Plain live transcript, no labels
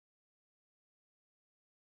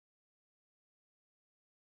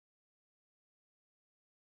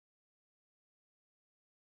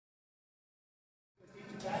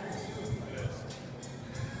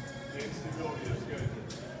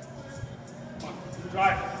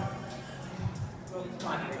Drive.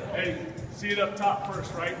 Hey, see it up top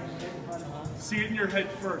first, right? See it in your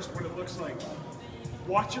head first, what it looks like.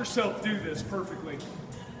 Watch yourself do this perfectly.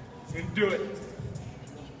 And do it.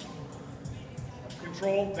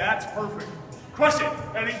 Control, that's perfect. Crush it,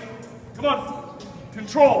 Eddie. Come on.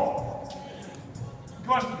 Control.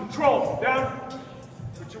 Come on, control. Down.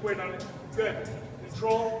 Put your weight on it. Good.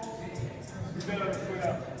 Control. Move that other foot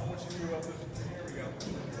out. I want you to move up this. Here we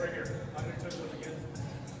go. Right here. I'm going to touch it again.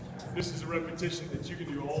 This is a repetition that you can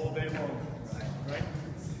do all day long. Right?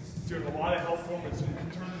 Doing a lot of help movements. And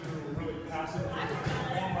it turns into a really passive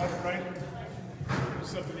form of it, right?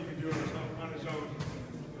 It's something you can do on his own.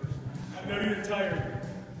 I know you're tired.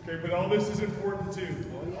 Okay, but all this is important too.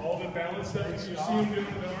 All the balance stuff that you see him doing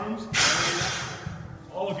with the arms,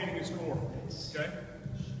 all of hitting his core. Okay?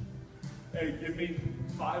 Hey, give me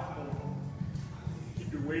 5 more.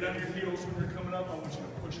 Keep your weight on your heels when you're coming up. I want you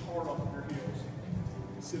to push hard off of your heels.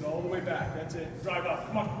 Sit all the way back. That's it. Drive up.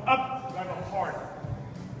 Come on. Up. Drive up hard.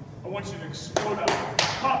 I want you to explode up.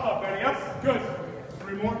 Pop up, Eddie. Up. Good.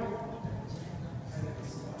 3 more.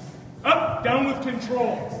 Up. Down with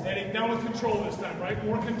control. Eddie, down with control this time, right?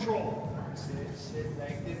 More control. Sit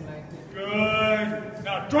like this, like this. Good.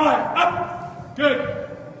 Now drive. Up. Good.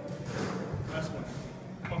 Last one.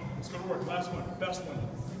 Come on. Let's go to work. Last one. Best one.